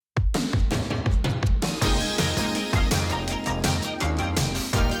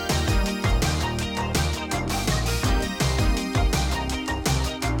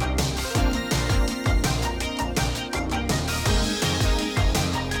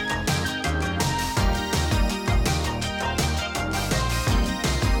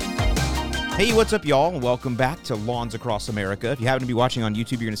Hey, what's up, y'all? Welcome back to Lawns Across America. If you happen to be watching on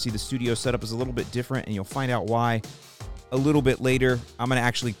YouTube, you're going to see the studio setup is a little bit different, and you'll find out why a little bit later. I'm going to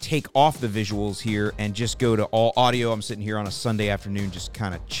actually take off the visuals here and just go to all audio. I'm sitting here on a Sunday afternoon just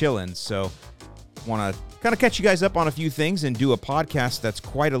kind of chilling, so want to kind of catch you guys up on a few things and do a podcast that's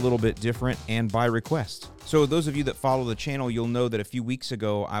quite a little bit different and by request. So those of you that follow the channel, you'll know that a few weeks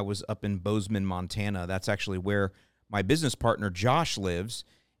ago I was up in Bozeman, Montana. That's actually where my business partner Josh lives.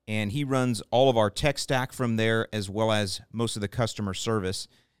 And he runs all of our tech stack from there, as well as most of the customer service.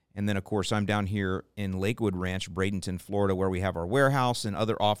 And then, of course, I'm down here in Lakewood Ranch, Bradenton, Florida, where we have our warehouse and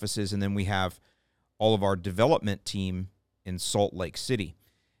other offices. And then we have all of our development team in Salt Lake City.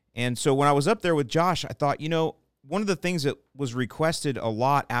 And so when I was up there with Josh, I thought, one of the things that was requested a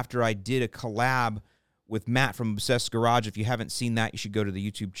lot after I did a collab with Matt from Obsessed Garage, if you haven't seen that, you should go to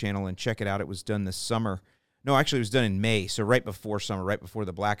the YouTube channel and check it out. It was done this summer. No, actually, it was done in May, so right before summer, right before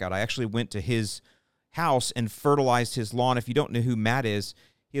the blackout. I actually went to his house and fertilized his lawn. If you don't know who Matt is,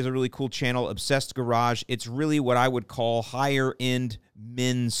 he has a really cool channel, Obsessed Garage. It's really what I would call higher-end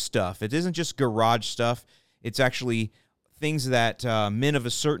men's stuff. It isn't just garage stuff. It's actually things that men of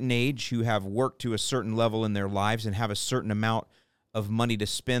a certain age who have worked to a certain level in their lives and have a certain amount of money to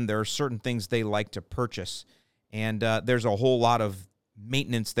spend, there are certain things they like to purchase. And there's a whole lot of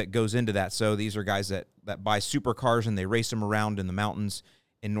maintenance that goes into that. So these are guys that buy supercars and they race them around in the mountains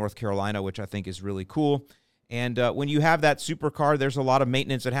in North Carolina, which I think is really cool. And when you have that supercar, there's a lot of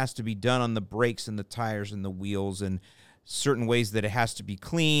maintenance that has to be done on the brakes and the tires and the wheels, and certain ways that it has to be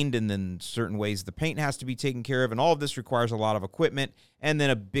cleaned, and then certain ways the paint has to be taken care of. And all of this requires a lot of equipment, and then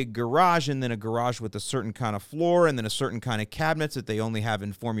a big garage, and then a garage with a certain kind of floor, and then a certain kind of cabinets that they only have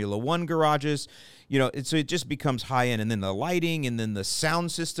in Formula One garages. So it just becomes high-end. And then the lighting, and then the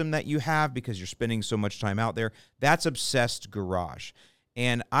sound system that you have because you're spending so much time out there. That's Obsessed Garage.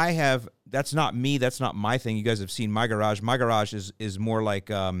 And that's not me, that's not my thing. You guys have seen my garage. My garage is more like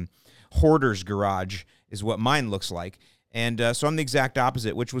Hoarder's Garage is what mine looks like. And so I'm the exact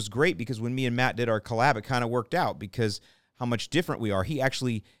opposite, which was great because when me and Matt did our collab, it kind of worked out because how much different we are. He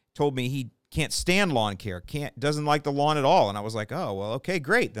actually told me he can't stand lawn care, doesn't like the lawn at all. And I was like, oh, well, okay,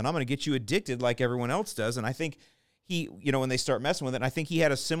 great. Then I'm going to get you addicted like everyone else does. And I think he, when they start messing with it, I think he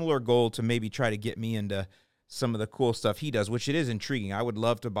had a similar goal to maybe try to get me into some of the cool stuff he does, which it is intriguing. I would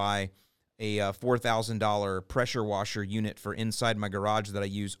love to buy a $4,000 pressure washer unit for inside my garage that I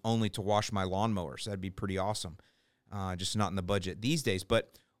use only to wash my lawnmowers. That'd be pretty awesome. Just not in the budget these days.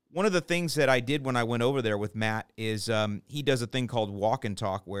 But one of the things that I did when I went over there with Matt is he does a thing called Walk and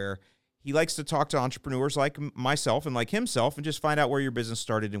Talk, where he likes to talk to entrepreneurs like myself and like himself and just find out where your business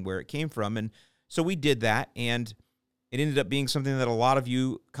started and where it came from. And so we did that, and it ended up being something that a lot of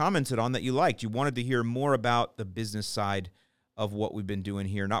you commented on that you liked. You wanted to hear more about the business side of what we've been doing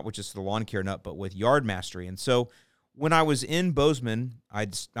here, not with just the lawn care nut, but with Yard Mastery. And so when I was in Bozeman,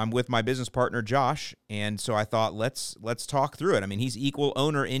 I'm with my business partner, Josh, and so I thought, let's talk through it. I mean, he's equal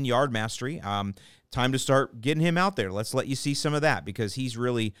owner in Yard Mastery. Time to start getting him out there. Let's let you see some of that because he's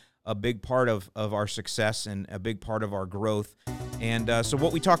really a big part of our success and a big part of our growth. And so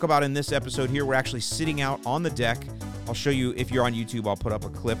what we talk about in this episode here, we're actually sitting out on the deck. I'll show you, if you're on YouTube, I'll put up a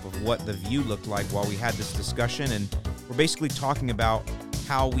clip of what the view looked like while we had this discussion. And we're basically talking about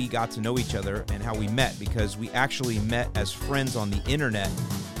how we got to know each other and how we met, because we actually met as friends on the internet.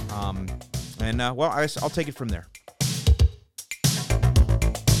 I'll take it from there.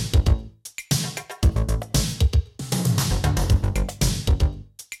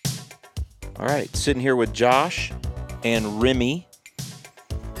 All right, sitting here with Josh and Remy,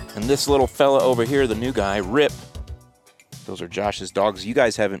 and this little fella over here, the new guy, Rip. Those are Josh's dogs. You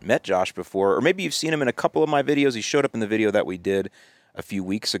guys haven't met Josh before, or maybe you've seen him in a couple of my videos. He showed up in the video that we did a few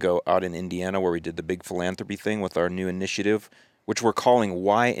weeks ago out in Indiana where we did the big philanthropy thing with our new initiative, which we're calling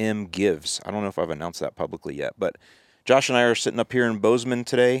YM Gives. I don't know if I've announced that publicly yet, but Josh and I are sitting up here in Bozeman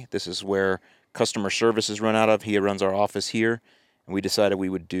today. This is where customer service is run out of. He runs our office here, and we decided we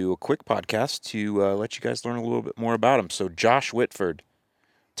would do a quick podcast to let you guys learn a little bit more about him. So Josh Whitford,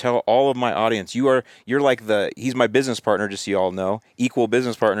 tell all of my audience, you're like he's my business partner, just so you all know, equal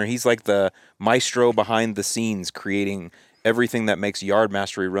business partner. He's like the maestro behind the scenes, creating everything that makes Yard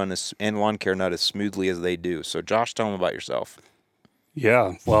Mastery run and Lawn Care Nut as smoothly as they do. So Josh, tell them about yourself.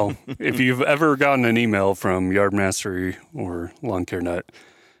 Yeah, well, if you've ever gotten an email from Yard Mastery or Lawn Care Nut,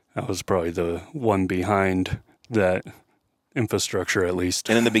 I was probably the one behind that infrastructure, at least.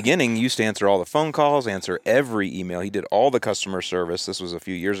 And in the beginning, you used to answer all the phone calls, answer every email. He did all the customer service. This was a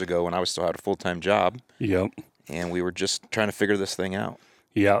few years ago when I still had a full-time job. Yep. And we were just trying to figure this thing out.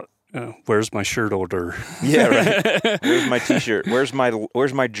 Yeah. where's my shirt order? Yeah, right. Where's my T-shirt? Where's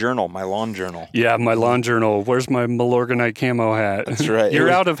my journal? My lawn journal. Yeah, my lawn journal. Where's my Milorganite camo hat? That's right. You're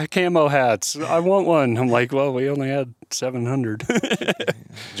out of camo hats. I want one. I'm like, well, we only had 700.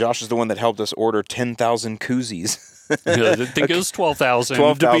 Josh is the one that helped us order 10,000 koozies. Yeah, I think it was 12,000.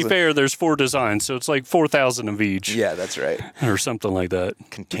 12,000. To be fair, there's 4 designs, so it's like 4,000 of each. Yeah, that's right. Or something like that.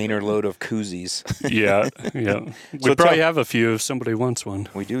 Container load of koozies. Yeah. We probably have a few if somebody wants one.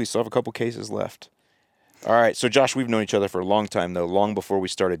 We do. We still have a couple cases left. All right. So, Josh, we've known each other for a long time, though, long before we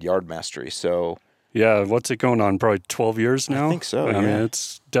started Yard Mastery. So, yeah, what's it going on? Probably 12 years now? I think so, I mean,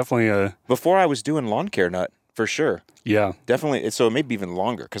 it's definitely a... Before I was doing Lawn Care Nut, for sure. Yeah. Definitely. So, maybe even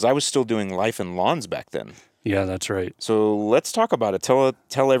longer, because I was still doing Life and Lawns back then. Yeah, that's right. So let's talk about it.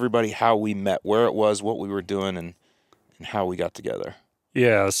 Tell everybody how we met, where it was, what we were doing, and how we got together.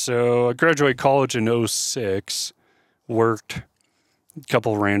 Yeah, so I graduated college in 2006, worked a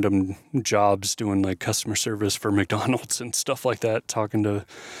couple random jobs doing like customer service for McDonald's and stuff like that, talking to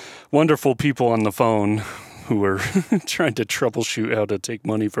wonderful people on the phone who were trying to troubleshoot how to take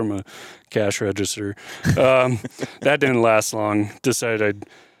money from a cash register. That didn't last long. Decided I'd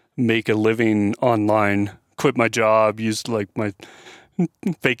make a living online. Quit my job, used like my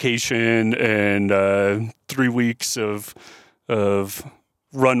vacation and 3 weeks of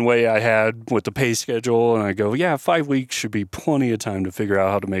runway I had with the pay schedule, and I go, yeah, 5 weeks should be plenty of time to figure out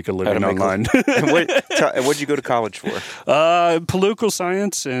how to make a living online. What'd you go to college for? Political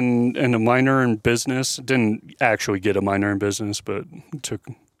science and a minor in business. Didn't actually get a minor in business, but took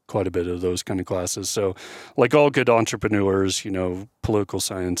quite a bit of those kind of classes. So like all good entrepreneurs, political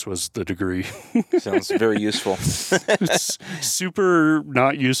science was the degree. Sounds very useful. It's super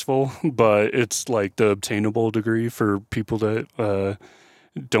not useful, but it's like the obtainable degree for people that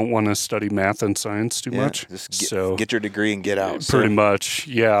don't want to study math and science too much. Just get your degree and get out. Pretty much,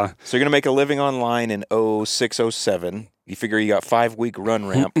 yeah. So you're going to make a living online in 06, 07. You figure you got 5-week run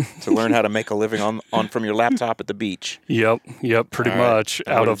ramp to learn how to make a living on from your laptop at the beach. Yep, pretty much.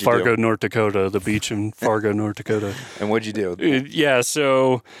 Out of Fargo, North Dakota, the beach in Fargo, North Dakota. And what'd you do? Yeah,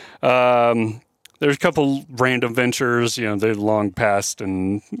 so there's a couple random ventures, they're long past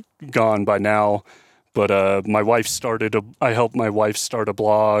and gone by now. But I helped my wife start a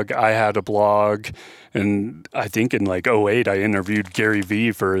blog. I had a blog. And I think in like 08, I interviewed Gary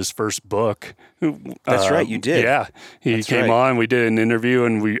Vee for his first book. That's right, you did. Yeah. He came on, we did an interview,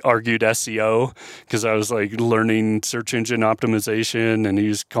 and we argued SEO because I was like learning search engine optimization, and he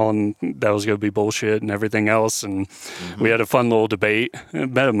was calling that was going to be bullshit and everything else. And we had a fun little debate. I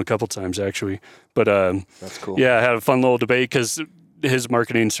met him a couple times, actually. But that's cool. Yeah, I had a fun little debate because his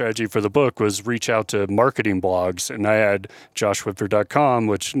marketing strategy for the book was reach out to marketing blogs. And I had joshwhitford.com,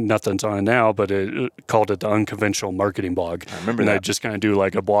 which nothing's on it now, but it called it the unconventional marketing blog. I remember that. And I just kind of do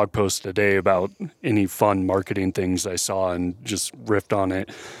like a blog post a day about any fun marketing things I saw and just riffed on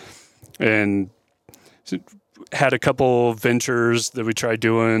it. And had a couple ventures that we tried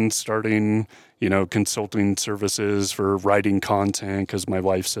doing, starting, consulting services for writing content because my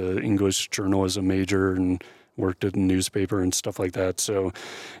wife's an English journalism major and worked at a newspaper and stuff like that. So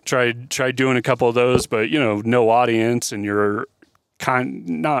tried doing a couple of those, but no audience, and you're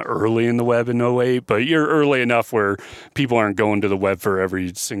not early in the web in 08, but you're early enough where people aren't going to the web for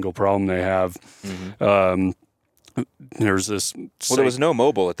every single problem they have. There's this there was no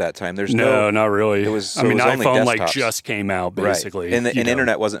mobile at that time. No, not really. It was iPhone desktops. just came out basically. Right. And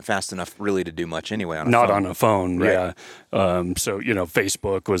internet wasn't fast enough really to do much anyway on a phone. Not on a phone, right. Yeah. So,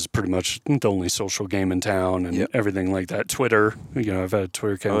 Facebook was pretty much the only social game in town and everything like that. Twitter, I've had a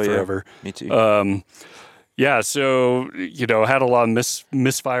Twitter account forever. Yeah. Me too. Yeah, so, had a lot of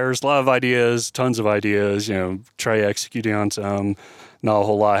misfires, a lot of ideas, tons of ideas, try executing on some, not a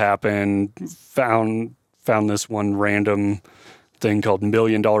whole lot happened, found this one random thing called $1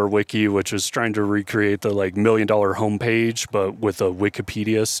 Million Wiki, which is trying to recreate the like $1 Million homepage, but with a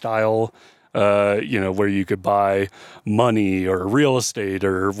Wikipedia style, where you could buy money or real estate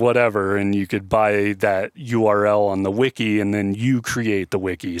or whatever, and you could buy that URL on the wiki, and then you create the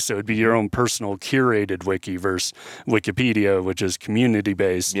wiki. So it'd be your own personal curated wiki versus Wikipedia, which is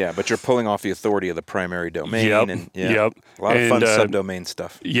community-based. Yeah, but you're pulling off the authority of the primary domain. Yep. A lot of fun subdomain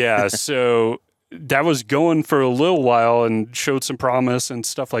stuff. Yeah, so that was going for a little while and showed some promise and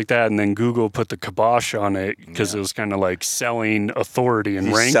stuff like that. And then Google put the kibosh on it because it was kind of like selling authority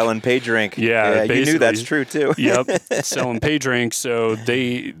and rank. Selling PageRank. Yeah, you knew that's true too. Yep, selling PageRank. So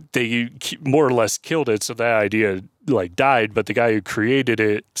they more or less killed it. So that idea like died. But the guy who created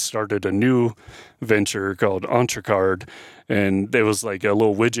it started a new venture called EntreCard. And it was like a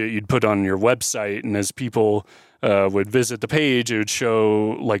little widget you'd put on your website. And as people would visit the page, it would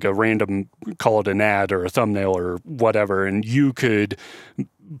show like a random, call it an ad or a thumbnail or whatever, and you could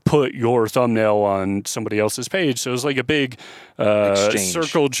put your thumbnail on somebody else's page. So it was like a big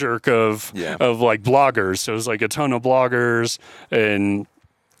circle jerk of like bloggers. So it was like a ton of bloggers, and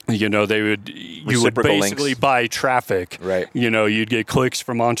you know, you would basically links. buy traffic. Right. You know, you'd get clicks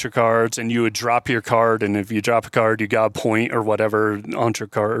from Entre cards, and you would drop your card, and if you drop a card, you got a point or whatever, Entre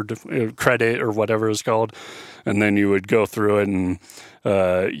card credit or whatever it's called, and then you would go through it, and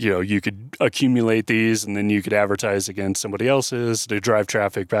you know, you could accumulate these, and then you could advertise against somebody else's to drive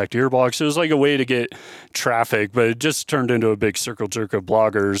traffic back to your blog. So it was like a way to get traffic, but it just turned into a big circle jerk of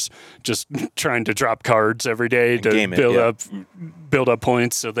bloggers just trying to drop cards every day to build up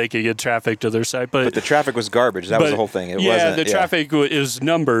points so they could get traffic to their site. But the traffic was garbage. That was the whole thing. It wasn't, the traffic was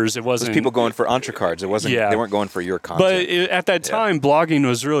numbers. It wasn't people going for Entre cards. It wasn't. They weren't going for your content. But at that time, blogging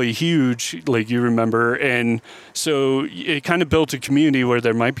was really huge, like you remember, and so it kind of built a community where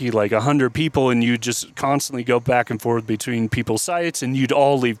there might be like 100 people, and you just constantly go back and forth between people's sites, and you'd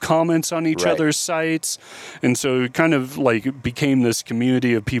all leave comments on each other's sites, and so it kind of like became this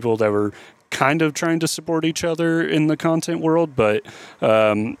community of people that were kind of trying to support each other in the content world, but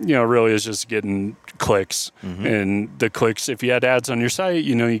you know, really is just getting clicks. And the clicks, if you had ads on your site,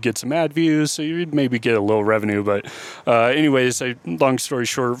 you know, you get some ad views, so you'd maybe get a little revenue. But anyways, long story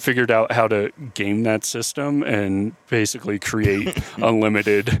short, figured out how to game that system and basically create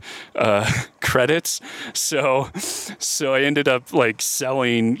unlimited credits. So I ended up like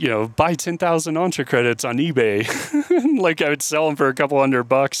selling, you know, buy 10,000 Entre credits on eBay. Like I would sell them for a couple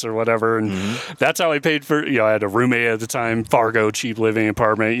 $100 or whatever, and that's how I paid for, you know, I had a roommate at the time, Fargo, cheap living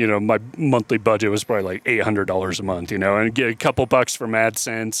apartment. You know, my monthly budget was probably like $800 a month, you know, and get a couple bucks from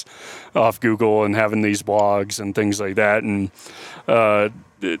AdSense off Google and having these blogs and things like that. And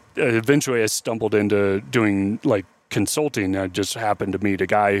eventually I stumbled into doing like consulting. I just happened to meet a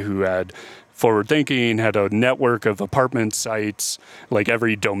guy who had forward thinking, had a network of apartment sites, like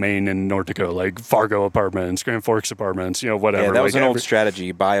every domain in North Dakota, like Fargo apartments, Grand Forks apartments, you know, whatever. Yeah, that was like an old strategy.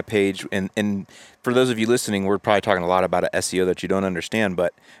 You buy a page, and for those of you listening, we're probably talking a lot about an SEO that you don't understand,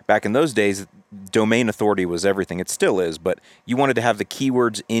 but back in those days, domain authority was everything. It still is, but you wanted to have the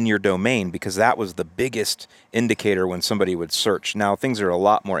keywords in your domain because that was the biggest indicator when somebody would search. Now, things are a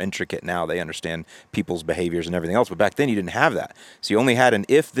lot more intricate now. They understand people's behaviors and everything else, but back then you didn't have that. So you only had an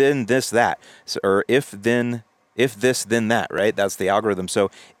if, then, this, that, or if, this, then that, right? That's the algorithm. So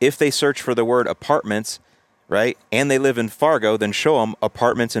if they search for the word apartments, right, and they live in Fargo, then show them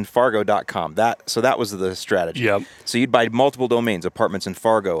apartmentsinfargo.com. So that was the strategy. Yep. So you'd buy multiple domains, apartments in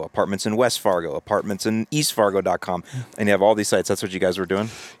Fargo, apartments in West Fargo, apartments in eastfargo.com, and you have all these sites. That's what you guys were doing?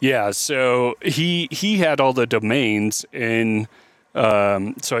 Yeah, so he had all the domains, and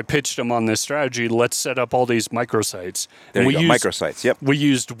so I pitched him on this strategy. Let's set up all these microsites. There you go, microsites, yep. We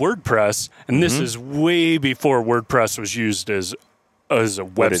used WordPress, and this is way before WordPress was used as a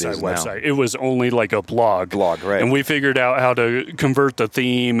website. It was only like a blog, right? And we figured out how to convert the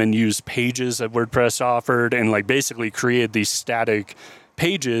theme and use pages that WordPress offered, and like basically create these static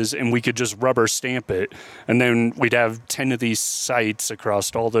pages, and we could just rubber stamp it, and then we'd have 10 of these sites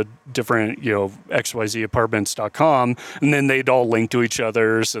across all the different, you know, xyzapartments.com, and then they'd all link to each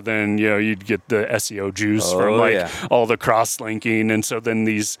other. So then, you know, you'd get the SEO juice from all the cross-linking, and so then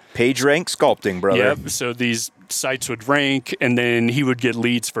these page rank sculpting, brother. Yep. So these sites would rank, and then he would get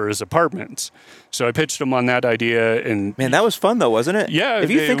leads for his apartments. So I pitched him on that idea, and man, that was fun though, wasn't it? Yeah.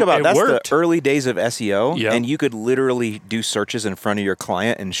 If you think about that's worked. The early days of SEO, Yep. and you could literally do searches in front of your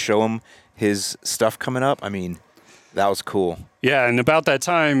client and show him his stuff coming up. I mean, that was cool. Yeah, and about that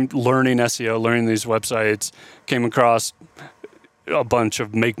time, learning SEO, learning these websites, came across a bunch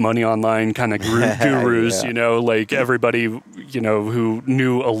of make money online kind of gurus, you know, like everybody, you know, who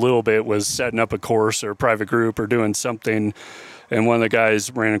knew a little bit was setting up a course or a private group or doing something. And one of the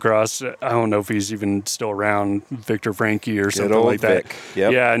guys ran across, I don't know if he's even still around, Victor Franke or something like that.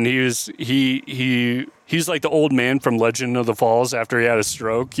 Yep. Yeah, and he's like the old man from Legend of the Falls after he had a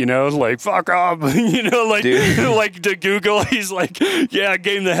stroke, you know, like, fuck off, you know, like, like to Google, he's like, yeah,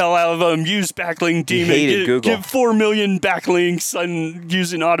 game the hell out of them, use backlink demon, give 4 million backlinks and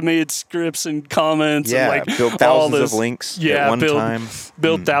using automated scripts and comments. Yeah, and like build thousands of links at one time.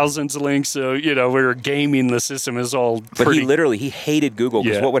 Build thousands of links. So, you know, we were gaming the system is all But he hated Google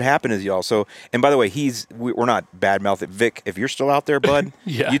because what would happen is, y'all, so, and by the way, we're not bad-mouthed. Vic, if you're still out there, bud,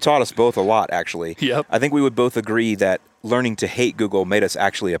 you taught us both a lot, actually. Yep. I think we would both agree that learning to hate Google made us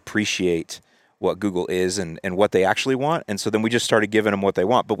actually appreciate what Google is and what they actually want. And so then we just started giving them what they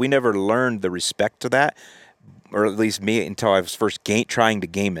want. But we never learned the respect to that, or at least me, until I was first trying to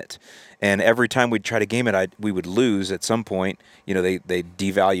game it. And every time we'd try to game it, we would lose at some point. You know, they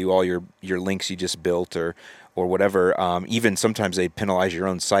devalue all your links you just built or whatever. Even sometimes they'd penalize your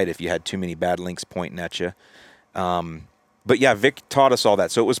own site if you had too many bad links pointing at you. But yeah, Vic taught us all that,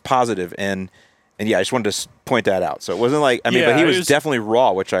 so it was positive, and yeah, I just wanted to point that out. So it wasn't like, I mean, but he was definitely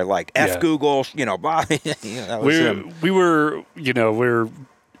raw, which I liked. Google, you know, that was him. We're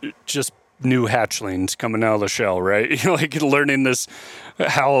just new hatchlings coming out of the shell, right? Like learning this,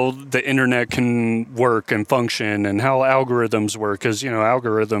 how the internet can work and function and how algorithms work. Because,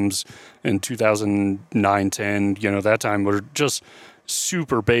 algorithms in 2009, 10, that time were just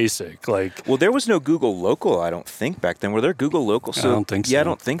super basic. Like, well, there was no Google Local, I don't think, back then. Were there Google Local? I don't think so. Yeah, I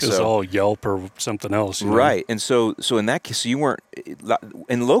don't think so. It was all Yelp or something else. Right. And so in that case, you weren't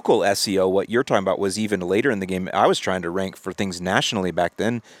in local SEO. What you're talking about was even later in the game. I was trying to rank for things nationally back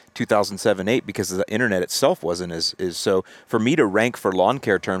then, 2007, 8, because the internet itself wasn't as so. For me to rank for lawn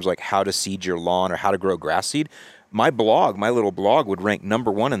care terms like how to seed your lawn or how to grow grass seed, my little blog would rank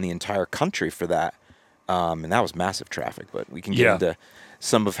number 1 in the entire country for that. And that was massive traffic, but we can get into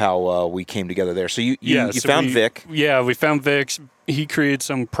some of how we came together there. So you found Vic. Yeah, we found Vic. He created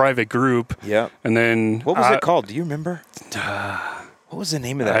some private group. Yeah. And then... What was it called? Do you remember? What was the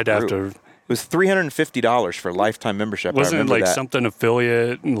name of that group? I'd have to... It was $350 for a lifetime membership. Wasn't it like something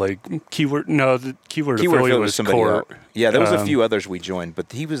affiliate, like keyword? No, the keyword affiliate was somebody else. Yeah, there was a few others we joined,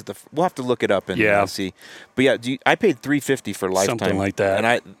 but he was we'll have to look it up and see. But yeah, I paid $350 for lifetime. Something like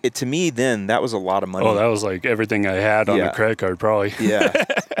that. And to me then, that was a lot of money. Oh, that was like everything I had on a credit card, probably. Yeah.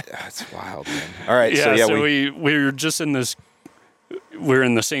 That's wild, man. All right. Yeah, so we were just in this, we're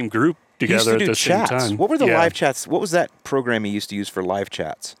in the same group together at the same time. What were the live chats? What was that program he used to use for live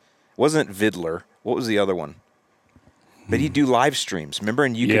chats? Wasn't Vidler. What was the other one? But he'd do live streams, remember?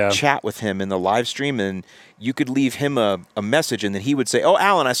 And you could chat with him in the live stream, and you could leave him a message, and then he would say, "Oh,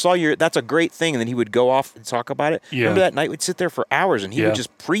 Alan, I saw that's a great thing," and then he would go off and talk about it. Yeah. Remember that night? We'd sit there for hours, and he would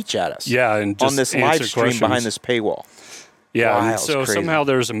just preach at us. Yeah, and just on this live stream behind this paywall. Yeah, wow, and so somehow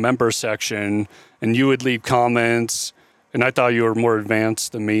there's a member section, and you would leave comments, and I thought you were more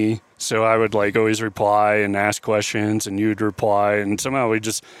advanced than me, so I would like always reply and ask questions, and you'd reply, and somehow we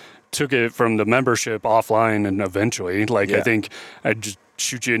just took it from the membership offline, and eventually, I think I'd just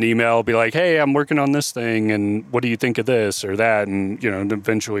shoot you an email, be like, "Hey, I'm working on this thing, and what do you think of this or that?" And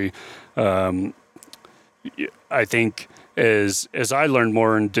eventually, I think as I learned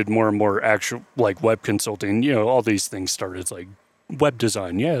more and did more and more actual web consulting, all these things started like web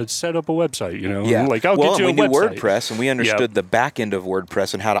design. Yeah, set up a website. Yeah. I'll get you a website. We knew WordPress, and we understood the back end of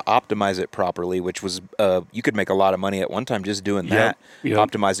WordPress and how to optimize it properly, which was you could make a lot of money at one time just doing that,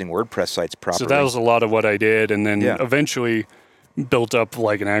 optimizing WordPress sites properly. So that was a lot of what I did, and then eventually built up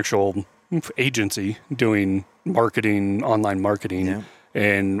an actual agency doing marketing, online marketing,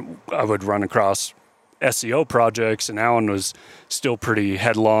 and I would run across SEO projects, and Alan was still pretty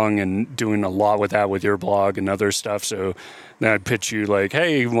headlong and doing a lot with that with your blog and other stuff. So then I'd pitch you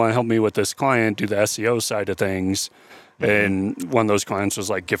hey, you want to help me with this client, do the SEO side of things. Mm-hmm. And one of those clients was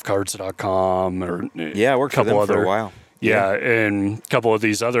giftcards.com or I worked for them for a while. Yeah, and a couple of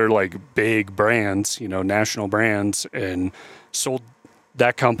these other big brands, national brands, and sold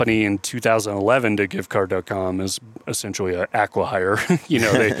that company in 2011 to giftcard.com is essentially an acqui-hire.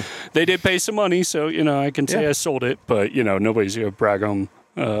 They did pay some money, so, I can say I sold it, but, nobody's going to brag on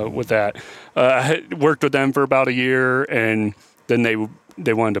with that. I worked with them for about a year, and then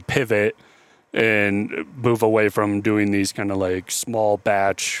they wanted to pivot and move away from doing these kind of small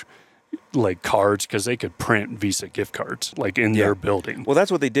batch cards, because they could print Visa gift cards in their building. Well, that's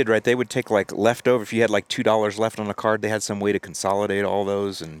what they did, right? They would take leftover. If you had $2 left on a card, they had some way to consolidate all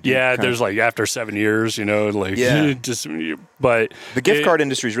those. And there's after 7 years, just. But the gift card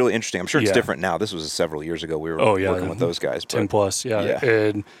industry is really interesting. I'm sure it's different now. This was several years ago. We were working with those guys. 10 plus,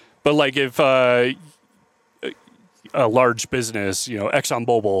 But if a large business,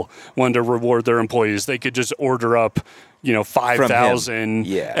 ExxonMobil wanted to reward their employees, they could just order up 5,000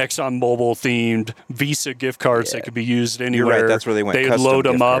 ExxonMobil themed Visa gift cards that could be used anywhere. You're right, that's where they went. They would load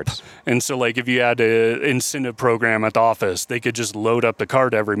them up. And so if you had an incentive program at the office, they could just load up the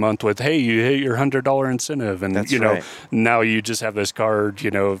card every month with, "Hey, you hit your $100 incentive." And that's now you just have this card,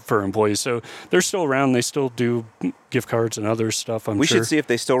 for employees. So they're still around. They still do gift cards and other stuff, I'm sure. We should see if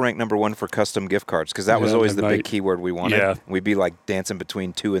they still rank number 1 for custom gift cards, because that was always the big keyword we wanted. Yeah. We'd be dancing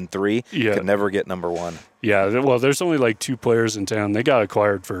between 2 and 3. Yeah. Could never get number 1. Yeah, well, there's only 2 players in town. They got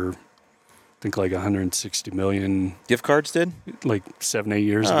acquired for, I think, 160 million. Gift cards did? 7, 8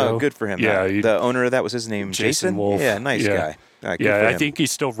 years ago. Oh, good for him. Yeah, the owner of that was his name, Jason Wolf. Yeah, nice guy. I think he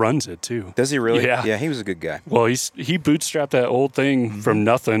still runs it too. Does he really? Yeah, he was a good guy. Well, he bootstrapped that old thing from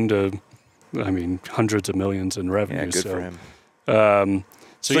nothing to I mean, hundreds of millions in revenue. Yeah, good so, for him.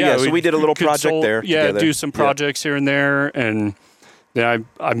 So we did a little project there together. do some projects here and there, and then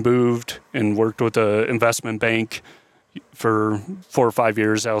I moved and worked with an investment bank for 4 or 5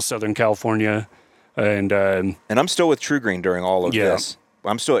 years out of Southern California, and I'm still with True Green during all of this.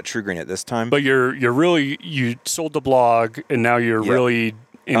 I'm still at True Green at this time. But you sold the blog, and now you're really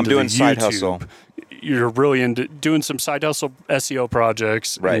into I'm doing the side YouTube. hustle. You're really into doing some side hustle SEO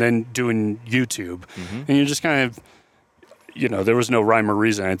projects, Right. and then doing YouTube, and you're just kind of, there was no rhyme or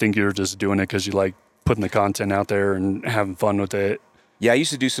reason. I think you're just doing it because you like putting the content out there and having fun with it. Yeah, I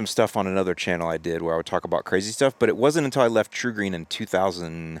used to do some stuff on another channel I did where I would talk about crazy stuff, but it wasn't until I left True Green in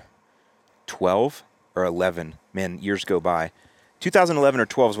 2012 or 11. Man, years go by. 2011 or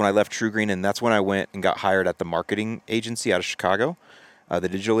 12 is when I left True Green, and that's when I went and got hired at the marketing agency out of Chicago, the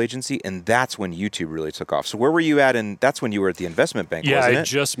digital agency, and that's when YouTube really took off. So where were you at? And that's when you were at the investment bank, wasn't it? I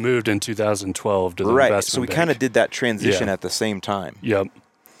just moved in 2012 to the right. investment So we bank. kind of did that transition at the same time. Yep.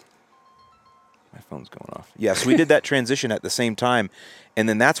 My phone's going off. Yeah, so we did that transition at the same time, and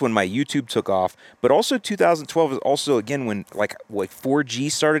then that's when my YouTube took off. But also 2012 is also, again, when like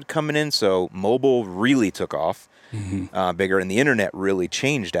 4G started coming in, so mobile really took off bigger, and the internet really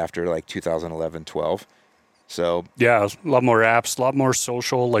changed after like 2011, 12. So yeah, a lot more apps, a lot more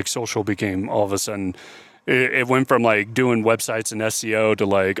social. Like social became all of a sudden. It went from like doing websites and SEO to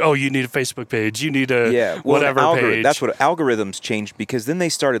like, oh, you need a Facebook page, you need a whatever page. That's what algorithms changed, because then they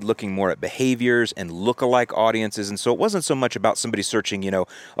started looking more at behaviors and lookalike audiences, and so it wasn't so much about somebody searching,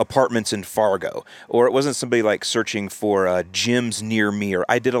 apartments in Fargo, or it wasn't somebody like searching for gyms near me. Or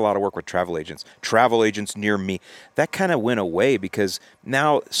I did a lot of work with travel agents near me. That kind of went away because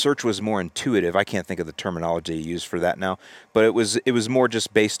now search was more intuitive. I can't think of the terminology used for that now, but it was more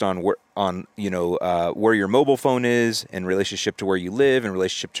just based on where your mobile phone is in relationship to where you live, in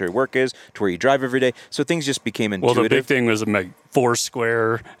relationship to your work is, to where you drive every day. So things just became intuitive. Well, the big thing was like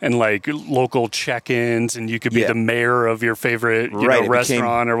Foursquare and like local check-ins, and you could be the mayor of your favorite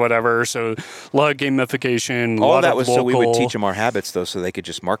restaurant or whatever. So a lot of gamification. All that was so we would teach them our habits, though, so they could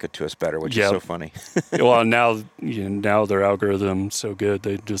just market to us better, which is so funny. Well, now their algorithm's so good,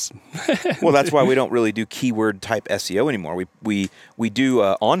 they just. Well, that's why we don't really do keyword type SEO anymore. We do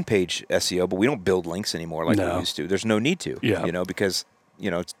on-page SEO, but we don't build links anymore like we used to. There's no need to, because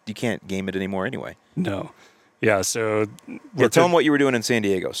you can't game it anymore anyway. No. Yeah, so... tell them what you were doing in San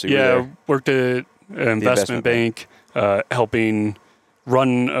Diego. So worked at an investment bank, helping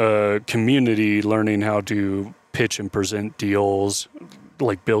run a community, learning how to pitch and present deals,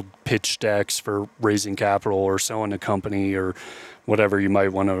 like build pitch decks for raising capital or selling a company or whatever you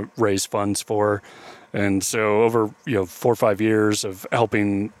might want to raise funds for. And so over 4 or 5 years of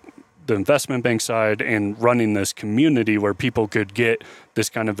helping the investment bank side and running this community where people could get this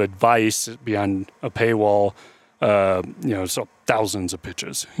kind of advice behind a paywall, so thousands of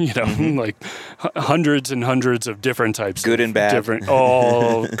pitches, like hundreds and hundreds of different types. Good and bad. Different,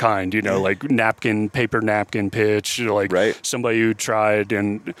 all kind, like paper napkin pitch, like somebody who tried.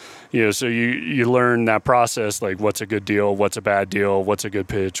 And, so you learn that process, like what's a good deal, what's a bad deal, what's a good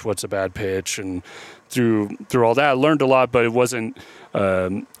pitch, what's a bad pitch. And through all that, I learned a lot, but it wasn't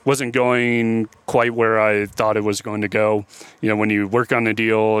going quite where I thought it was going to go. When you work on a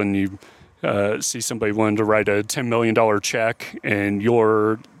deal and you see somebody wanting to write a $10 million check, and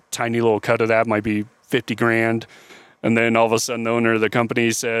your tiny little cut of that might be $50,000. And then all of a sudden the owner of the company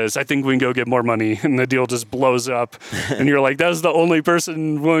says, I think we can go get more money. And the deal just blows up. And you're like, that's the only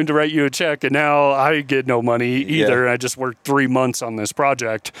person willing to write you a check. And now I get no money either. I just worked 3 months on this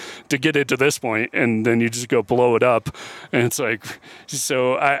project to get it to this point. And then you just go blow it up. And it's like,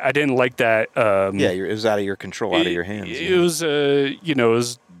 so I didn't like that. It was out of your control, out of your hands. It was, it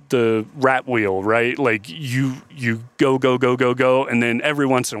was the rat wheel, right? Like you go, and then every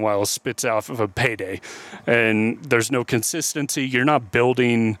once in a while it spits out of a payday, and there's no consistency. You're not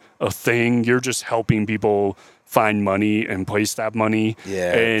building a thing. You're just helping people find money and place that money.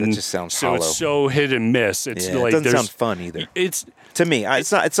 Yeah, and that just sounds hollow. It's so hit and miss. It's like it doesn't sound fun either. To me,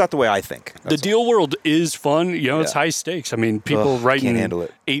 it's not the way I think. The deal world is fun. It's high stakes. I mean, people writing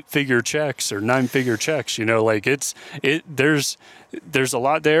 8-figure checks or 9-figure checks. Like there's a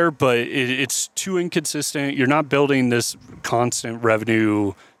lot there, but it's too inconsistent. You're not building this constant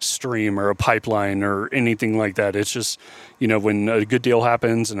revenue stream or a pipeline or anything like that. It's just, when a good deal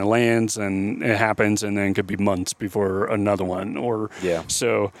happens and it lands, and it happens, and then it could be months before another one.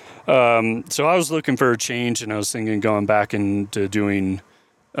 So I was looking for a change, and I was thinking going back into doing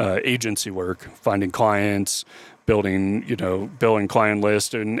agency work, finding clients, building client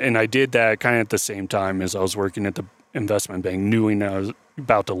list, and I did that kind of at the same time as I was working at the investment bank, knowing I was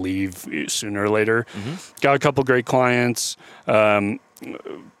about to leave sooner or later. Got a couple great clients, but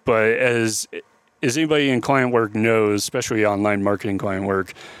as anybody in client work knows, especially online marketing client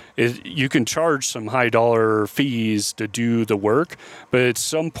work, you can charge some high dollar fees to do the work, but at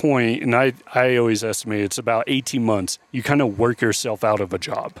some point, and I always estimate it's about 18 months, you kind of work yourself out of a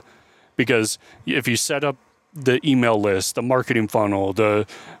job. Because if you set up the email list, the marketing funnel, the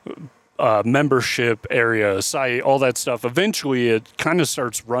membership area, site, all that stuff, eventually it kind of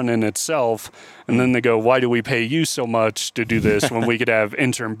starts running itself. And then they go, why do we pay you so much to do this when we could have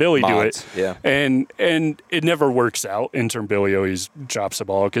intern Billy do it? Yeah. And it never works out. Intern Billy always drops the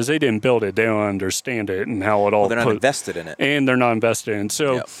ball because they didn't build it. They don't understand it and how it all they're not invested in it. And they're not invested in it.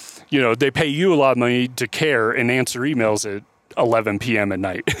 So, they pay you a lot of money to care and answer emails at 11 p.m. at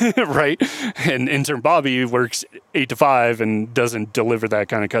night, right? And intern Bobby works 8 to 5 and doesn't deliver that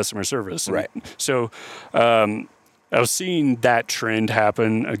kind of customer service. Right. So I was seeing that trend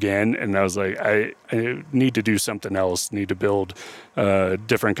happen again, and I was like, I need to do something else, need to build a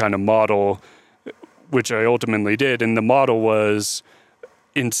different kind of model, which I ultimately did. And the model was,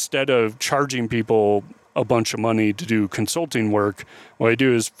 instead of charging people a bunch of money to do consulting work, what I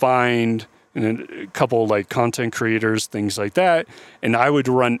do is find a couple like content creators, things like that, and I would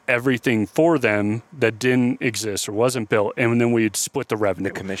run everything for them that didn't exist or wasn't built, and then we'd split the revenue,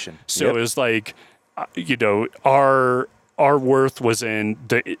 the commission. So it was like, our worth was in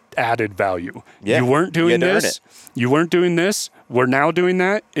the added value. You weren't doing this. You weren't doing this. We're now doing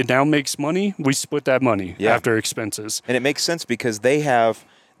that. It now makes money. We split that money after expenses, and it makes sense because they have.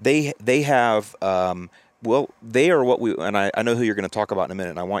 Well, they are what we, and I know who you're going to talk about in a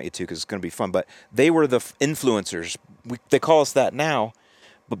minute, and I want you to because it's going to be fun, but they were the influencers. They call us that now,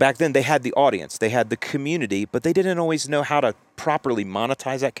 but back then they had the audience, they had the community, but they didn't always know how to properly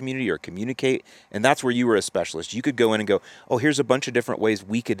monetize that community or communicate, and that's where you were a specialist. You could go in and go, oh, here's a bunch of different ways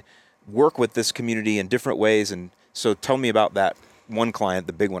we could work with this community in different ways, and so tell me about that one client,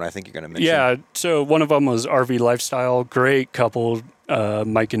 the big one I think you're going to mention. Yeah, so one of them was RV Lifestyle, great couple,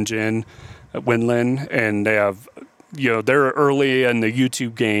 Mike and Jen Winland, and they have, they're early in the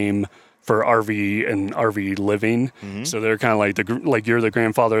YouTube game for RV and RV living. So they're kind of like you're the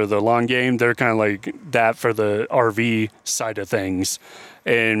grandfather of the lawn game. They're kind of like that for the RV side of things.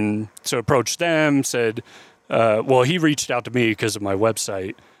 And so approached them, said, he reached out to me because of my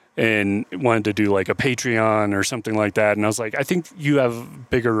website and wanted to do like a Patreon or something like that. And I was like, I think you have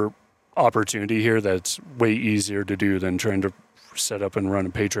bigger opportunity here that's way easier to do than trying to set up and run a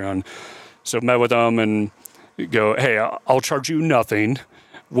Patreon. So met with them and go, hey, I'll charge you nothing.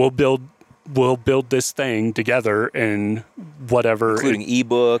 We'll build this thing together and whatever, including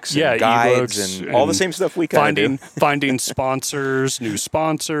ebooks, and guides, ebooks and all the same stuff we kind of do. Finding sponsors, new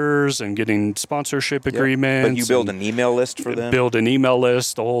sponsors, and getting sponsorship agreements. But you build an email list for them. Build an email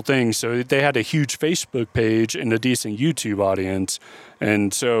list, the whole thing. So they had a huge Facebook page and a decent YouTube audience.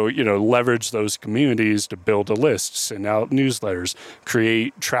 And so, leverage those communities to build a list, send out newsletters,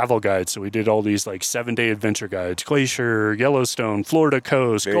 create travel guides. So we did all these like 7-day adventure guides, Glacier, Yellowstone, Florida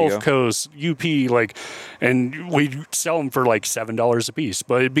coast, Gulf Coast, UP, and we'd sell them for like $7 a piece.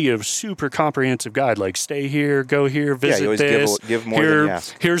 But it'd be a super comprehensive guide, like stay here, go here, visit this. Give more than you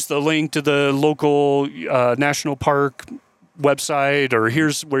ask. Here's the link to the local national park website, or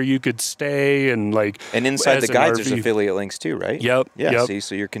here's where you could stay, and inside the guides there's affiliate links too, right? Yep. See,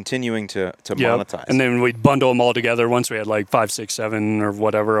 so you're continuing to monetize, and then we'd bundle them all together. Once we had like 5, 6, 7 or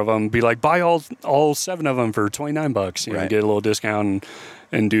whatever of them, be like, buy all 7 of them for $29, get a little discount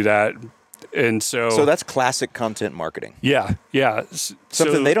and do that. And so that's classic content marketing. Yeah.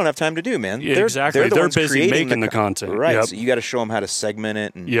 Something they don't have time to do, man. Exactly. They're busy making the content. Right. So you got to show them how to segment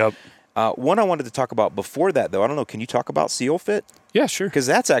it. And, one I wanted to talk about before that, though, I don't know, can you talk about Seal Fit? Yeah, sure. Because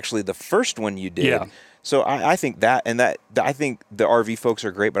that's actually the first one you did. Yeah. So I think I think the RV folks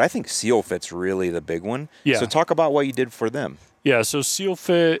are great, but I think Seal Fit's really the big one. Yeah. So talk about what you did for them. Yeah, so Seal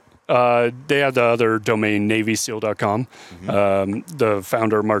Fit, they had the other domain, NavySeal.com. The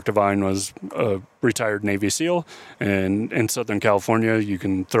founder, Mark Devine, was a retired Navy SEAL. And in Southern California, you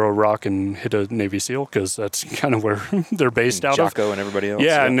can throw a rock and hit a Navy SEAL because that's kind of where they're based out of. Jocko and everybody else.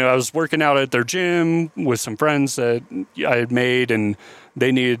 Yeah, and I was working out at their gym with some friends that I had made, and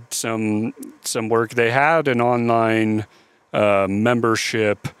they needed some work. They had an online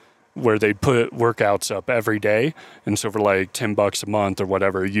membership where they'd put workouts up every day. And so for like $10 a month or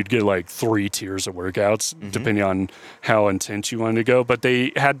whatever, you'd get like 3 tiers of workouts, depending on how intense you wanted to go. But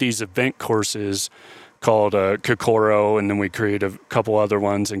they had these event courses called Kokoro, and then we created a couple other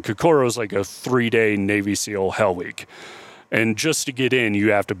ones. And Kokoro is like a 3-day Navy SEAL Hell Week. And just to get in,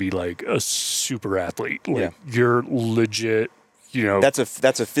 you have to be like a super athlete. Like you're legit, you know. That's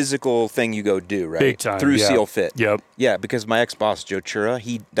a physical thing you go do, right? Big time. Through Seal Fit. Yep. Yeah, because my ex-boss, Joe Chura,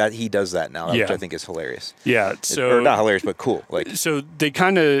 he does that now, which I think is hilarious. Yeah. So or not hilarious, but cool. Like, so they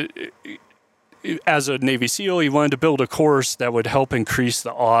kind of, as a Navy SEAL, he wanted to build a course that would help increase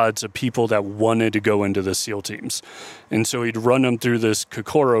the odds of people that wanted to go into the SEAL teams. And so he'd run them through this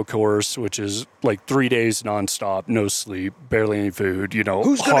Kokoro course, which is like 3 days nonstop, no sleep, barely any food, you know,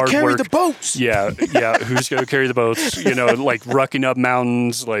 who's going to carry the boats? Yeah. Who's going to carry the boats? You know, like rucking up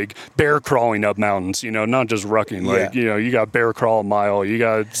mountains, like bear crawling up mountains, you know, not just rucking. Like, you know, you got bear crawl a mile, you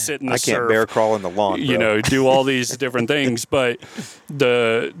got to sit in the surf. I can't bear crawl in the lawn, bro. You know, do all these different things. But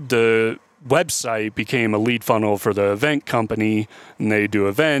the website became a lead funnel for the event company, and they do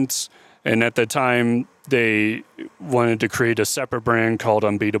events. And at the time, they wanted to create a separate brand called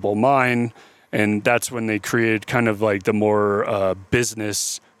Unbeatable Mind, and that's when they created kind of like the more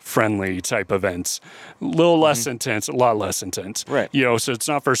business-friendly type events. A little less intense, a lot less intense. Right. You know, so it's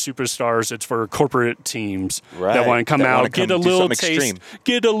not for superstars, it's for corporate teams that want to come out, get a little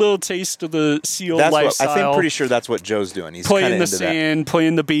taste of the SEAL lifestyle. I think pretty sure that's what Joe's doing. He's play in the sand, play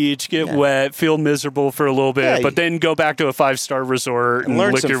in the beach, get wet, feel miserable for a little bit, but then go back to a 5-star resort and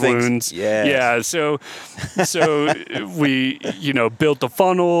lick your wounds. Yeah. So we, you know, built the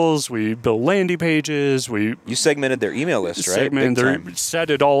funnels, we built landing pages, you segmented their email list, right?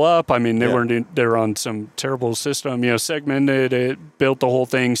 Set it all up. I mean, they were on some terrible system, you know, segmented it, built the whole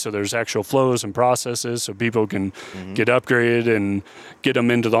thing so there's actual flows and processes so people can get upgraded and get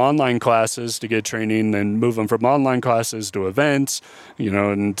them into the online classes to get training, then move them from online classes to events, you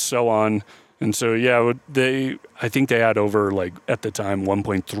know, and so on. And so, I think they had over, like, at the time,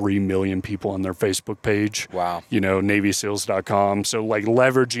 1.3 million people on their Facebook page. Wow. You know, NavySeals.com. So, like,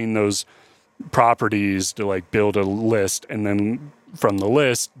 leveraging those properties to, like, build a list, and then from the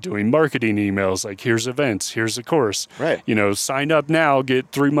list doing marketing emails, like, here's events, here's a course. Right. You know, sign up now,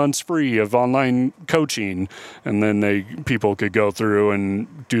 get 3 months free of online coaching. And then people could go through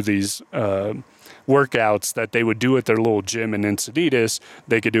and do these workouts that they would do at their little gym in Encinitas.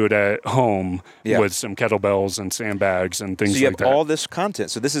 They could do it at home with some kettlebells and sandbags and things like that. So you have all this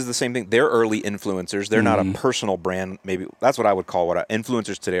content. So this is the same thing. They're early influencers. They're not a personal brand. Maybe that's what I would call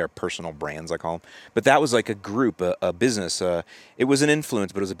influencers today are personal brands, I call them. But that was like a group, a business. It was an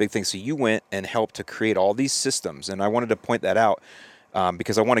influence, but it was a big thing. So you went and helped to create all these systems. And I wanted to point that out.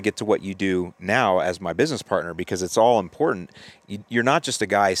 Because I want to get to what you do now as my business partner, because it's all important. You're not just a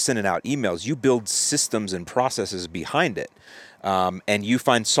guy sending out emails. You build systems and processes behind it. And you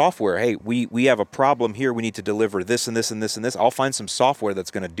find software. Hey, we have a problem here. We need to deliver this and this and this and this. I'll find some software that's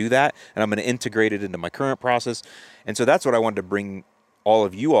going to do that, and I'm going to integrate it into my current process. And so that's what I wanted to bring all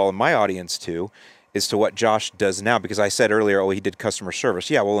of you all in my audience to, is to what Josh does now. Because I said earlier, he did customer service.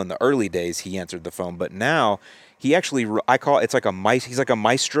 Yeah, well, in the early days, he answered the phone. But now he actually, he's like a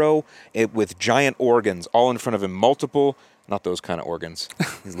maestro with giant organs all in front of him, multiple, not those kind of organs.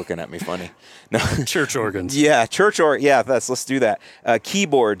 He's looking at me funny. No. Church organs. Yeah, let's do that.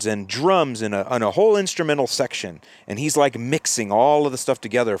 Keyboards and drums and a whole instrumental section. And he's like mixing all of the stuff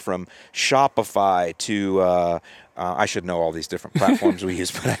together from Shopify to, I should know all these different platforms we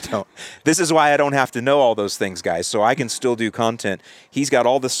use, but I don't. This is why I don't have to know all those things, guys, so I can still do content. He's got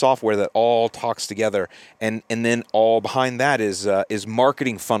all this software that all talks together, and then all behind that is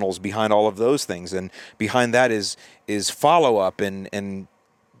marketing funnels behind all of those things, and behind that is follow-up, and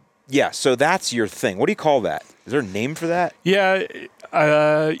so that's your thing. What do you call that? Is there a name for that? Yeah,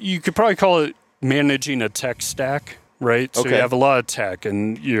 you could probably call it managing a tech stack, right? So you have a lot of tech,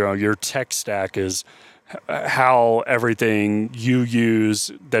 and your tech stack is how everything you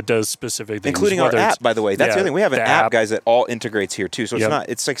use that does specific things. Including our app, by the way. That's the other thing. We have an app, guys, that all integrates here, too. So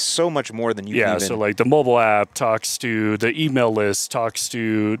it's like so much more than you can even... so like the mobile app talks to the email list, talks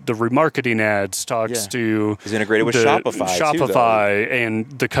to the remarketing ads, talks to... It's integrated with Shopify, too, and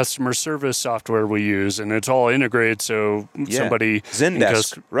the customer service software we use. And it's all integrated, so somebody...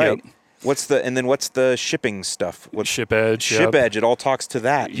 Zendesk, right. Yep. What's the shipping stuff? ShipEdge. ShipEdge. It all talks to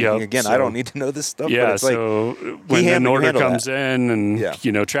that. Again, I don't need to know this stuff. Yeah. But it's so when an order comes in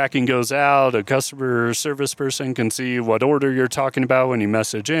and tracking goes out, a customer service person can see what order you're talking about when you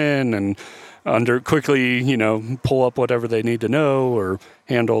message in, and quickly pull up whatever they need to know or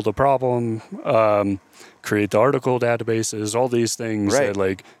handle the problem. Create the article databases. All these things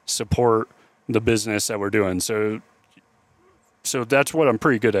that support the business that we're doing. So So that's what I'm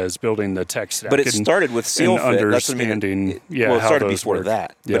pretty good at, is building the tech stack. But it started with seal fit. Understanding, well, it how started those before work.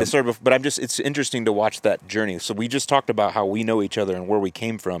 that. Yep. But it started. But it's interesting to watch that journey. So we just talked about how we know each other and where we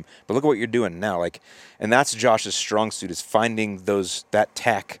came from. But look at what you're doing now. Like, and that's Josh's strong suit, is finding that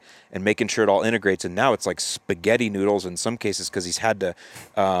tech and making sure it all integrates. And now it's like spaghetti noodles in some cases, because he's had to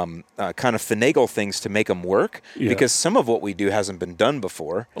kind of finagle things to make them work. Yeah. Because some of what we do hasn't been done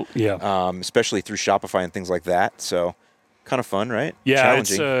before. Yeah. Especially through Shopify and things like that. So. Kind of fun, right? Yeah,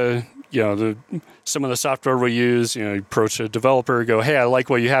 challenging. It's some of the software we use. You approach a developer, go, "Hey, I like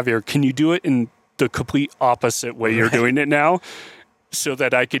what you have here. Can you do it in the complete opposite way you're doing it now, so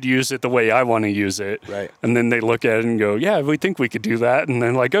that I could use it the way I want to use it?" Right. And then they look at it and go, "Yeah, we think we could do that." And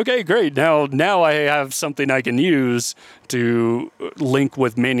then like, "Okay, great. Now I have something I can use to link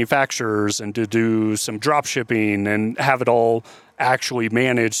with manufacturers and to do some drop shipping and have it all actually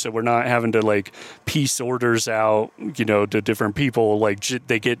managed, so we're not having to like piece orders out, to different people. Like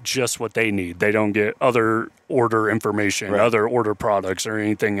they get just what they need. They don't get other order information, other order products or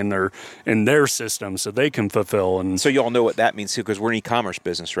anything in their system, so they can fulfill." And so you all know what that means too, because we're an e-commerce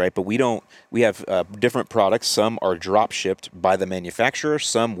business, right? But we have different products. Some are drop shipped by the manufacturer,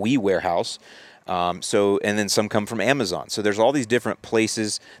 some we warehouse. And then some come from Amazon. So there's all these different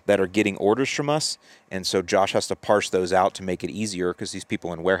places that are getting orders from us. And so Josh has to parse those out to make it easier, because these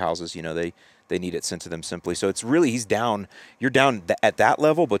people in warehouses, they need it sent to them simply. So it's really, you're down at that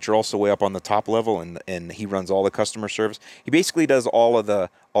level, but you're also way up on the top level, and he runs all the customer service. He basically does all of the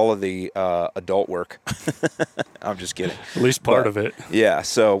adult work. I'm just kidding. At least part of it. Yeah.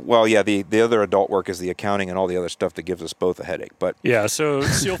 So, the other adult work is the accounting and all the other stuff that gives us both a headache. But yeah, so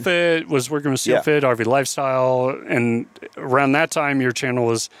SealFit was working with SealFit, RV Lifestyle, and around that time, your channel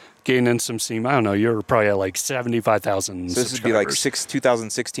was gaining some steam. I don't know, you're probably at like 75,000 So this would be like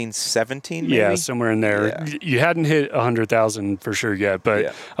 2016, 17, maybe? Yeah, somewhere in there. Yeah. You hadn't hit 100,000 for sure yet, but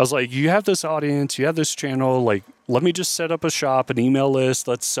I was like, you have this audience, you have this channel, like, let me just set up a shop, an email list,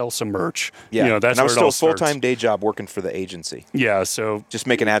 let's sell some merch. Yeah, that's and I was where it still all a full-time starts. day job working for the agency. Yeah, so just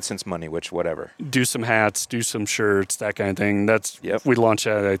making AdSense money, which whatever. Do some hats, do some shirts, that kind of thing. We launched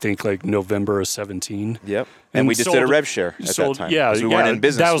that, I think, like November of 17. Yep. And we just did a rev share at that time. Yeah, we weren't in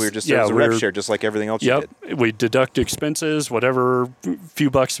business. We were just it was a rev share, just like everything else you did. We deduct expenses, whatever few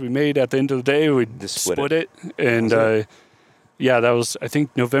bucks we made at the end of the day, we split it. And that was, I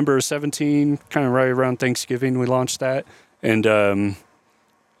think, November of 17, kind of right around Thanksgiving we launched that. And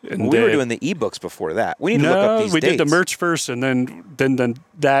we were doing the ebooks before that. We need to look up these dates. We did the merch first, and then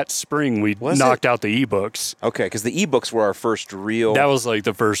that spring we knocked out the ebooks. Okay, because the ebooks were our first real. That was like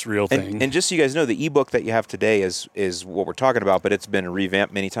the first real thing. And just so you guys know, the ebook that you have today is what we're talking about, but it's been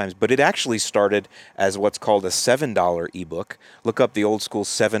revamped many times. But it actually started as what's called a $7 ebook. Look up the old school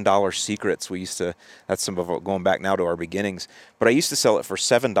 $7 secrets. We used to. That's some of it going back now to our beginnings. But I used to sell it for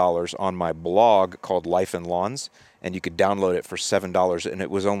 $7 on my blog called Life and Lawns. And you could download it for $7, and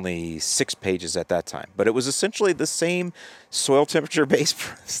it was only 6 pages at that time. But it was essentially the same soil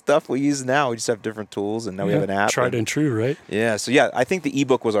temperature-based stuff we use now. We just have different tools, and now we have an app. Tried and true, right? Yeah. So I think the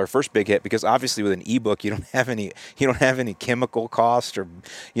ebook was our first big hit, because obviously with an ebook you don't have any chemical cost or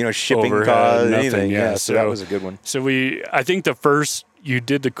shipping costs, anything. Yeah. So that was a good one. So I think you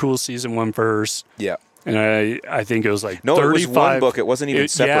did the Cool Season one first. Yeah. And I think it was like 35. No, it was one book. It wasn't even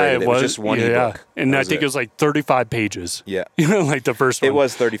separated. It was just one ebook. And I think it was like 35 pages. Yeah. Like the first one. It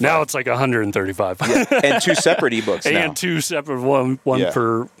was 35. Now it's like 135. Yeah. And 2 separate ebooks now. And 2 separate, one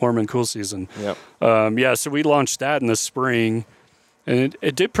for Warm and Cool Season. Yep. So we launched that in the spring, and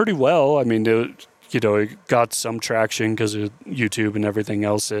it did pretty well. I mean, it got some traction because of YouTube and everything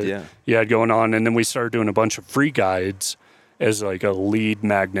else you had going on. And then we started doing a bunch of free guides as like a lead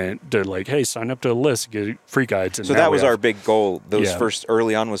magnet to like, hey, sign up to the list, get free guides. And so that was our big goal. First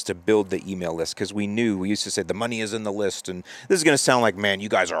early on was to build the email list, because we used to say the money is in the list. And this is going to sound like, man, you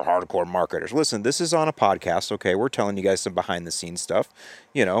guys are hardcore marketers. Listen, this is on a podcast. Okay. We're telling you guys some behind the scenes stuff,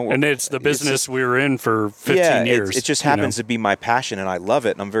 And it's the business we were in for 15 years. It just happens to be my passion, and I love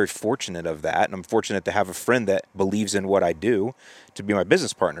it. And I'm very fortunate of that. And I'm fortunate to have a friend that believes in what I do to be my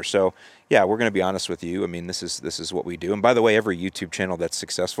business partner. So yeah, we're going to be honest with you. I mean, this is what we do. And by the way, every YouTube channel that's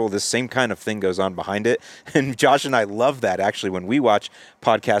successful, this same kind of thing goes on behind it. And Josh and I love that, actually, when we watch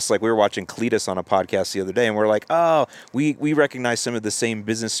podcasts. Like we were watching Cletus on a podcast the other day, and we're like, oh, we recognize some of the same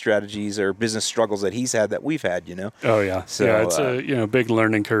business strategies or business struggles that he's had that we've had, Oh yeah. So it's a big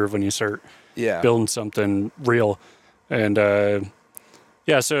learning curve when you start building something real. And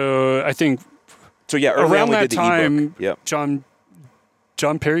so I think early around on we that did the time, ebook. Yep.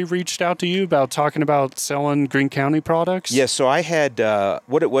 John Perry reached out to you about talking about selling Greene County products? Yeah, so I had,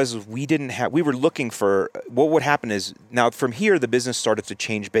 what it was, we were looking for, what would happen is, now from here, the business started to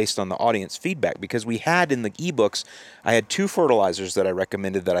change based on the audience feedback, because we had in the ebooks, I had 2 fertilizers that I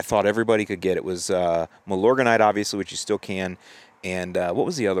recommended that I thought everybody could get. It was Milorganite, obviously, which you still can, and what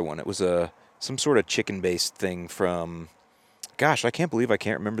was the other one? It was some sort of chicken-based thing from, gosh, I can't believe I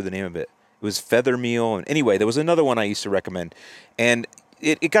can't remember the name of it. It was feather meal, and anyway, there was another one I used to recommend, and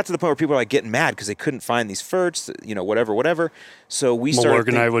it got to the point where people were like getting mad because they couldn't find these ferts, whatever. So we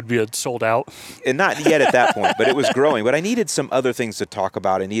started. Milorganite would be sold out, and not yet at that point, but it was growing. But I needed some other things to talk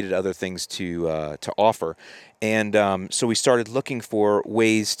about. I needed other things to offer, and so we started looking for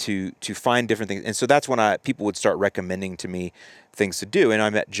ways to find different things. And so that's when people would start recommending to me things to do. And I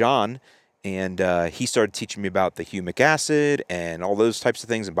met John, and he started teaching me about the humic acid and all those types of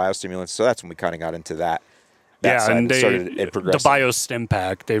things and biostimulants. So that's when we kind of got into that. And the progressing. BioStim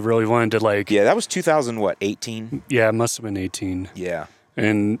pack, they really wanted to Yeah, that was 2018? Yeah, it must have been 18. Yeah.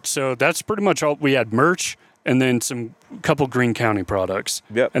 And so that's pretty much all. We had merch and then couple Greene County products.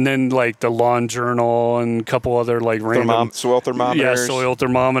 Yep. And then the lawn journal and a couple other random soil thermometers. Yeah, soil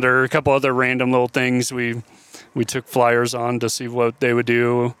thermometer, a couple other random little things we took flyers on to see what they would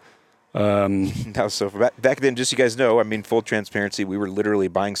do. That was so back then, just so you guys know, I mean, full transparency, we were literally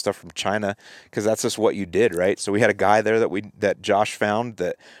buying stuff from China because that's just what you did, right? So we had a guy there that Josh found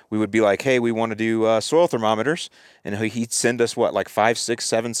that we would be like, hey, we want to do soil thermometers, and he'd send us 5, 6,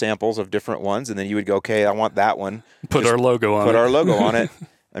 7 samples of different ones, and then you would go, okay, I want that one. Put our logo on it.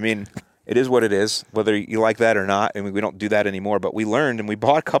 I mean, it is what it is, whether you like that or not. I mean, we don't do that anymore, but we learned, and we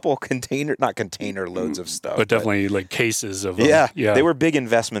bought a couple not container loads of stuff. But definitely cases of yeah, them. Yeah. They were big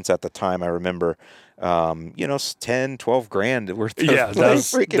investments at the time, I remember. 10, 12 grand worth of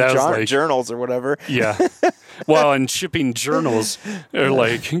freaking journals or whatever. Yeah. Well, and shipping journals are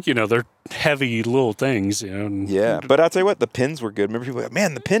they're heavy little things, Yeah, but I'll tell you what, the pins were good. Remember people were like,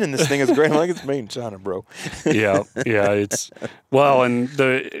 man, the pin in this thing is great. I'm like, it's made in China, bro. Yeah, it's and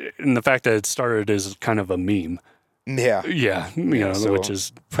the fact that it started as kind of a meme. Yeah. Yeah, which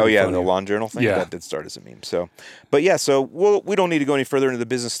is funny. The lawn journal thing, that did start as a meme. So, but yeah, so we don't need to go any further into the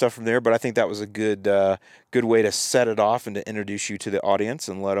business stuff from there, but I think that was a good way to set it off and to introduce you to the audience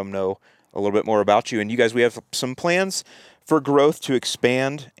and let them know a little bit more about you. And you guys, we have some plans for growth to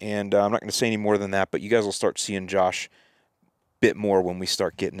expand, and I'm not going to say any more than that, but you guys will start seeing Josh a bit more when we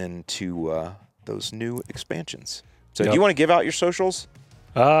start getting into those new expansions. So do you want to give out your socials?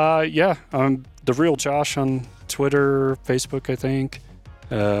 Yeah, I'm The Real Josh on Twitter, Facebook, I think,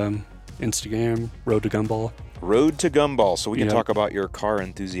 Instagram, Road to Gumball. Road to Gumball. So we can talk about your car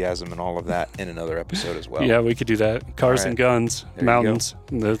enthusiasm and all of that in another episode as well. Yeah, we could do that. Cars and guns, there mountains.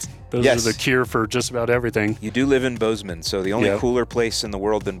 Those are the cure for just about everything. You do live in Bozeman, so the only cooler place in the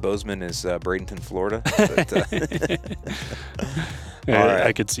world than Bozeman is Bradenton, Florida. But,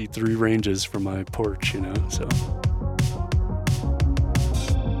 I could see 3 ranges from my porch, so...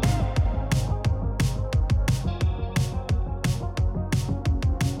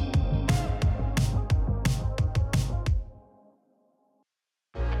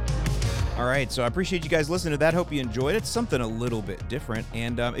 All right, so I appreciate you guys listening to that. Hope you enjoyed it. It's something a little bit different.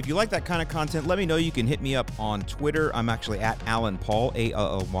 And if you like that kind of content, let me know. You can hit me up on Twitter. I'm actually at Alan Paul,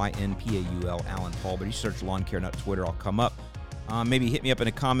 ALLYNPAUL, Alan Paul. But you search Lawn Care Nut Twitter, I'll come up. Maybe hit me up in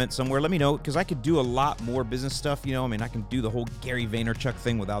a comment somewhere. Let me know, because I could do a lot more business stuff. I can do the whole Gary Vaynerchuk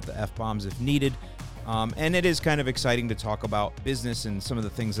thing without the F-bombs if needed. And it is kind of exciting to talk about business and some of the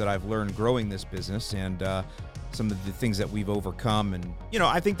things that I've learned growing this business and some of the things that we've overcome. And,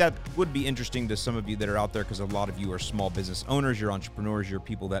 I think that would be interesting to some of you that are out there, because a lot of you are small business owners, you're entrepreneurs, you're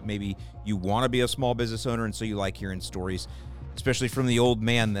people that maybe you want to be a small business owner, and so you like hearing stories, especially from the old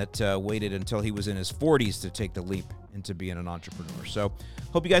man that waited until he was in his 40s to take the leap into being an entrepreneur. So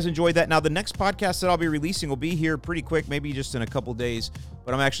hope you guys enjoyed that. Now, the next podcast that I'll be releasing will be here pretty quick, maybe just in a couple days,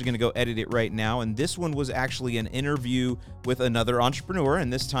 but I'm actually going to go edit it right now. And this one was actually an interview with another entrepreneur,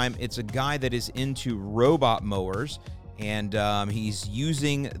 and this time it's a guy that is into robot mowers, and he's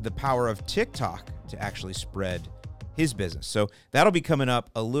using the power of TikTok to actually spread his business. So that'll be coming up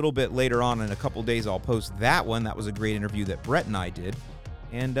a little bit later on. In a couple days, I'll post that one. That was a great interview that Brett and I did.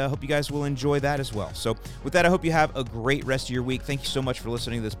 And I hope you guys will enjoy that as well. So with that, I hope you have a great rest of your week. Thank you so much for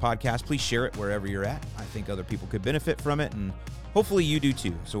listening to this podcast. Please share it wherever you're at. I think other people could benefit from it, and hopefully you do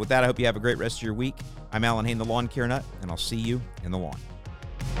too. So with that, I hope you have a great rest of your week. I'm Alan Hain, the Lawn Care Nut, and I'll see you in the lawn.